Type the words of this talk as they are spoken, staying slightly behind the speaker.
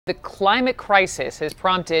The climate crisis has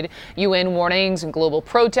prompted UN warnings and global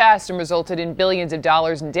protests and resulted in billions of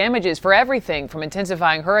dollars in damages for everything from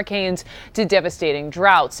intensifying hurricanes to devastating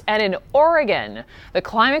droughts. And in Oregon, the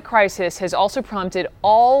climate crisis has also prompted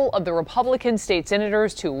all of the Republican state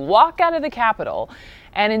senators to walk out of the Capitol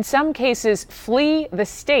and in some cases flee the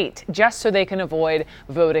state just so they can avoid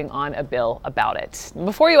voting on a bill about it.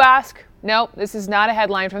 Before you ask, no, this is not a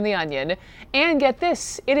headline from The Onion. And get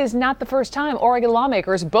this, it is not the first time Oregon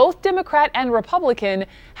lawmakers, both Democrat and Republican,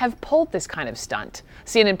 have pulled this kind of stunt.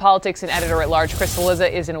 CNN politics and editor-at-large Chris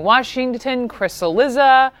Cillizza is in Washington. Chris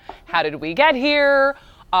Cillizza, how did we get here?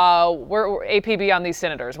 We're APB on these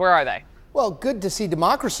senators. Where are they? Well, good to see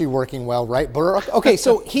democracy working well, right, Burke? Okay,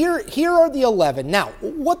 so here are the 11. Now,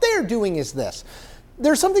 what they are doing is this.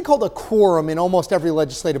 There's something called a quorum in almost every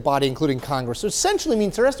legislative body, including Congress. So essentially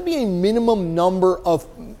means there has to be a minimum number of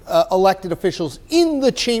elected officials in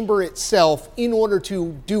the chamber itself in order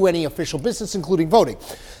to do any official business, including voting.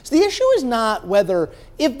 So the issue is not whether,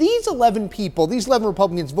 if these 11 people, these 11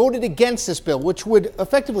 Republicans voted against this bill, which would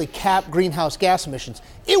effectively cap greenhouse gas emissions,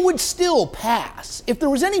 it would still pass. If there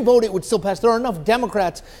was any vote, it would still pass. There are enough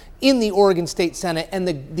Democrats in the Oregon State Senate, and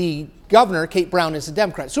the governor, Kate Brown, is a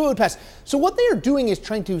Democrat. So it would pass. So what they are doing is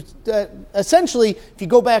trying to, essentially, if you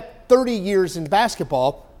go back 30 years in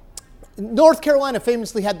basketball, North Carolina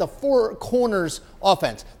famously had the four corners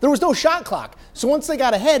offense. There was no shot clock. So once they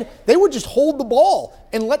got ahead, they would just hold the ball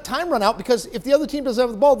and let time run out, because if the other team doesn't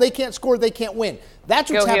have the ball, they can't score, they can't win.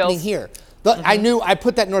 That's what's happening here. I knew I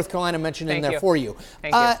put that North Carolina mention in there for you.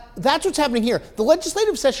 That's what's happening here. The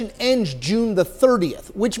legislative session ends June the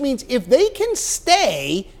 30th, which means if they can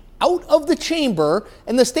stay out of the chamber,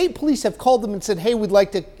 and the state police have called them and said, hey, we'd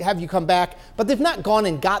like to have you come back, but they've not gone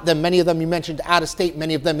and got them. Many of them you mentioned out of state,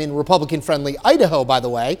 many of them in Republican-friendly Idaho, by the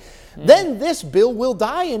way. Then this bill will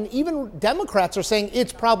die, and even Democrats are saying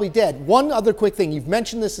it's probably dead. One other quick thing, you've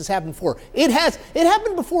mentioned this has happened before. It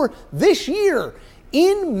happened before this year.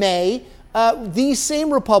 In May, these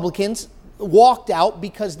same Republicans walked out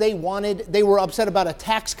because they were upset about a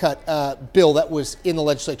tax cut bill that was in the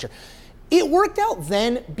legislature. It worked out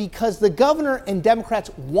then because the governor and Democrats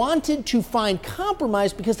wanted to find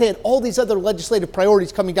compromise because they had all these other legislative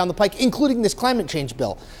priorities coming down the pike, including this climate change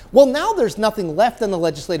bill. Well, now there's nothing left on the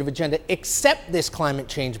legislative agenda except this climate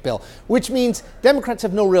change bill, which means Democrats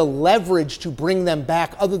have no real leverage to bring them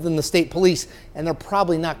back other than the state police, and they're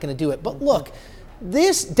probably not going to do it. But look,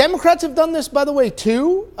 Democrats have done this, by the way,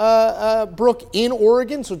 too, Brooke, in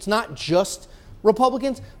Oregon, so it's not just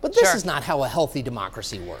Republicans, but this is not how a healthy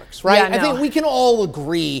democracy works, right? I think we can all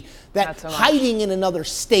agree that hiding in another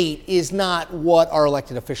state is not what our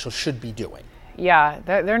elected officials should be doing. Yeah,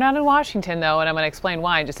 they're not in Washington, though, and I'm going to explain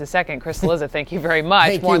why in just a second. Chris Cillizza, thank you very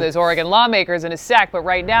much. More of those Oregon lawmakers in a sec, but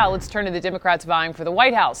right now, let's turn to the Democrats vying for the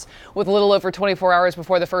White House. With a little over 24 hours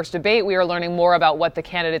before the first debate, we are learning more about what the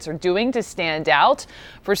candidates are doing to stand out.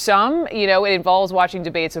 For some, it involves watching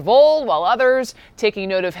debates of old, while others taking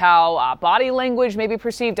note of how body language may be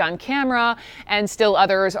perceived on camera, and still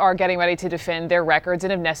others are getting ready to defend their records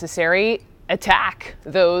and, if necessary, attack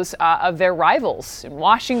those of their rivals. And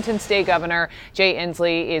Washington State Governor Jay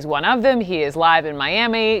Inslee is one of them. He is live in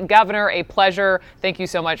Miami. Governor, a pleasure. Thank you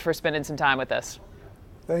so much for spending some time with us.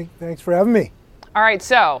 Thanks for having me. All right,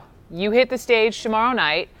 so you hit the stage tomorrow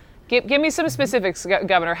night. Give me some specifics,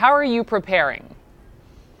 Governor. How are you preparing?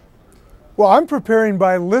 Well, I'm preparing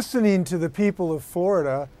by listening to the people of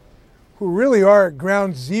Florida, who really are at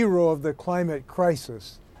ground zero of the climate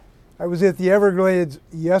crisis. I was at the Everglades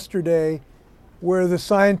yesterday, where the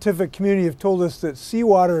scientific community have told us that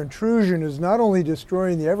seawater intrusion is not only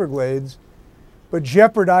destroying the Everglades, but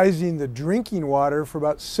jeopardizing the drinking water for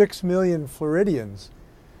about 6 million Floridians.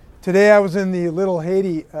 Today I was in the Little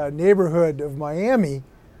Haiti neighborhood of Miami,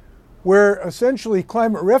 where essentially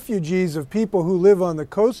climate refugees of people who live on the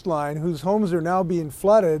coastline, whose homes are now being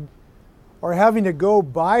flooded, are having to go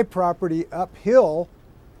buy property uphill,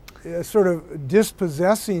 sort of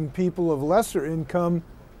dispossessing people of lesser income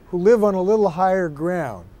who live on a little higher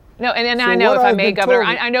ground. No, and so I know, if I may, Governor,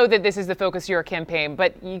 I know that this is the focus of your campaign,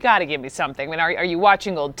 but you got to give me something. I mean, are you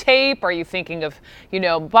watching old tape? Are you thinking of,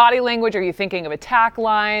 body language? Are you thinking of attack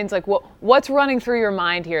lines? Like, what's running through your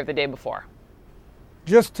mind here the day before?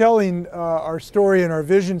 Just telling our story and our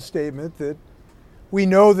vision statement that we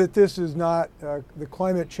know that this is not, the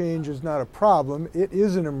climate change is not a problem. It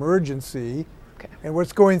is an emergency. Okay. And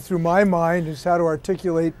what's going through my mind is how to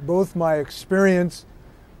articulate both my experience,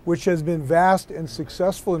 which has been vast and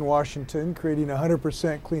successful in Washington, creating a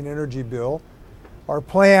 100% clean energy bill. Our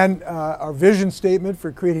plan, our vision statement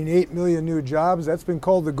for creating 8 million new jobs, that's been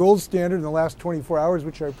called the gold standard in the last 24 hours,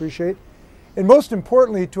 which I appreciate. and most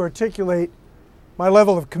importantly, to articulate my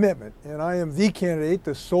level of commitment. And I am the candidate,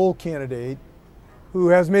 the sole candidate, who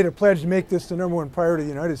has made a pledge to make this the #1 priority of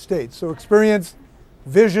the United States. So experience,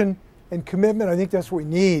 vision, and commitment, I think that's what we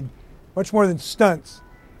need, much more than stunts,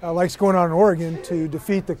 like what's going on in Oregon, to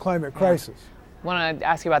defeat the climate crisis. I want to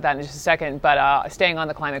ask you about that in just a second, but staying on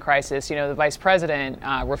the climate crisis, you know, the vice president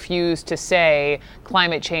refused to say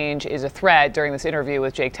climate change is a threat during this interview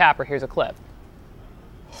with Jake Tapper. Here's a clip.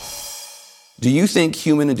 Do you think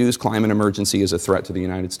human-induced climate emergency is a threat to the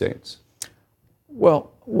United States?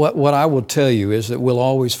 Well, what I will tell you is that we'll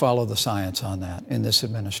always follow the science on that in this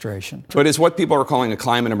administration. But is what people are calling a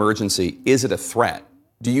climate emergency, is it a threat?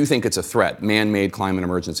 Do you think it's a threat? Man-made climate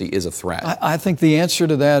emergency is a threat? I think the answer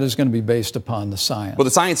to that is going to be based upon the science. Well,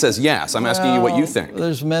 the science says yes. I'm asking you what you think.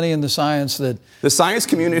 There's many in the science that... The science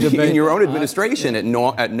community in your own administration, at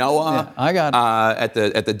NOAA, I got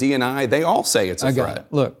it. at the DNI, they all say it's a threat. Got it.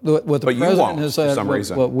 Look, what the but president has said, for some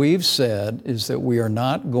reason. What we've said is that we are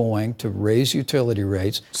not going to raise utility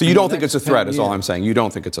rates. So you don't think it's a threat, is all I'm saying. You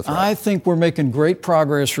don't think it's a threat. I think we're making great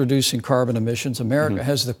progress reducing carbon emissions. America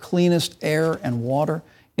has the cleanest air and water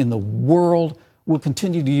in the world. We'll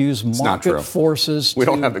continue to use market forces. We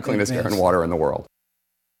don't have the cleanest air and water in the world.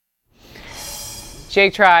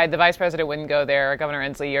 Jake tried. The vice president wouldn't go there. Governor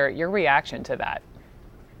Inslee, your reaction to that?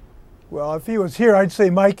 Well, if he was here, I'd say,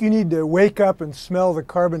 Mike, you need to wake up and smell the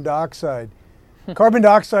carbon dioxide. Carbon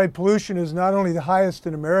dioxide pollution is not only the highest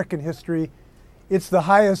in American history, it's the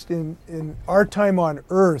highest in our time on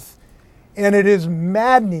Earth. And it is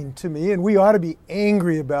maddening to me, and we ought to be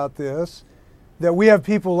angry about this, that we have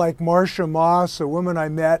people like Marcia Moss, a woman I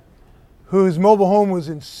met, whose mobile home was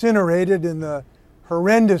incinerated in the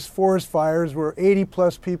horrendous forest fires where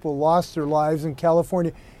 80+ people lost their lives in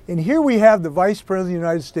California. And here we have the Vice President of the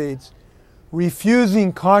United States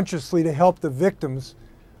refusing consciously to help the victims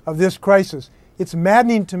of this crisis. It's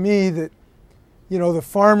maddening to me that, you know, the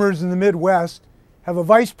farmers in the Midwest have a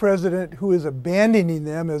vice president who is abandoning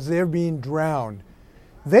them as they're being drowned.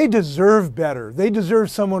 They deserve better. They deserve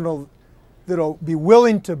someone that'll be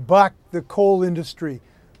willing to buck the coal industry.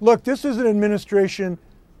 Look, this is an administration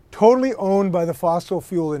totally owned by the fossil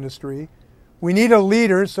fuel industry. We need a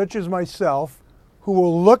leader such as myself who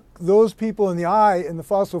will look those people in the eye in the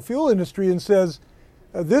fossil fuel industry and says,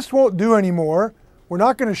 this won't do anymore. We're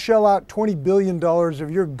not going to shell out $20 billion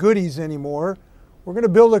of your goodies anymore. We're going to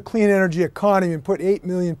build a clean energy economy and put 8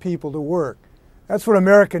 million people to work. That's what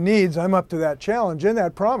America needs. I'm up to that challenge and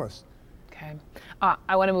that promise. Okay.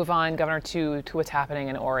 I want to move on, Governor, to what's happening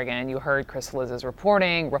in Oregon. You heard Chris Liz's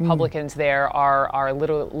reporting. Republicans there are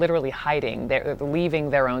literally hiding. They're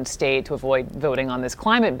leaving their own state to avoid voting on this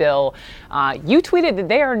climate bill. You tweeted that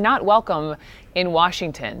they are not welcome in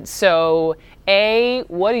Washington. So, A,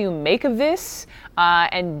 what do you make of this?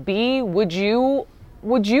 And B, would you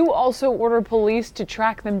also order police to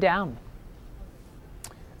track them down?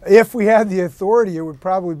 If we had the authority, it would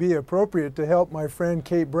probably be appropriate to help my friend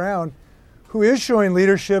Kate Brown, who is showing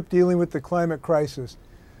leadership dealing with the climate crisis.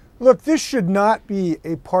 Look, this should not be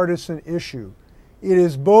a partisan issue. It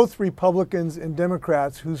is both Republicans and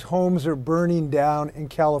Democrats whose homes are burning down in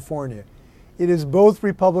California. It is both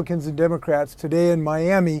Republicans and Democrats today in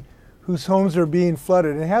Miami whose homes are being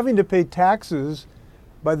flooded and having to pay taxes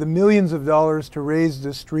by the millions of dollars to raise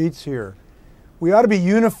the streets here. We ought to be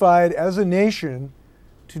unified as a nation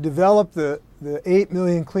to develop the 8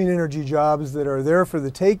 million clean energy jobs that are there for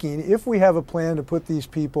the taking if we have a plan to put these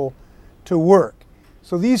people to work.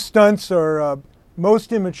 So these stunts are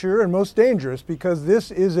most immature and most dangerous because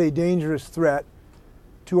this is a dangerous threat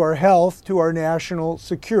to our health, to our national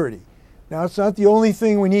security. Now, it's not the only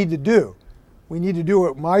thing we need to do. We need to do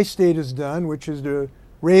what my state has done, which is to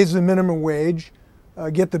raise the minimum wage,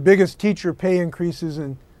 get the biggest teacher pay increases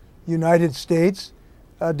in the United States,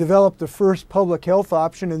 develop the first public health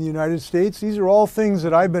option in the United States. These are all things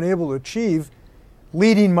that I've been able to achieve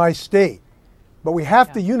leading my state. But we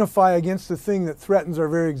have to unify against the thing that threatens our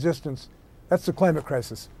very existence. That's the climate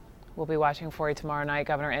crisis. We'll be watching for you tomorrow night,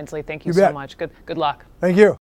 Governor Inslee. Thank you so much. Good luck. Thank you.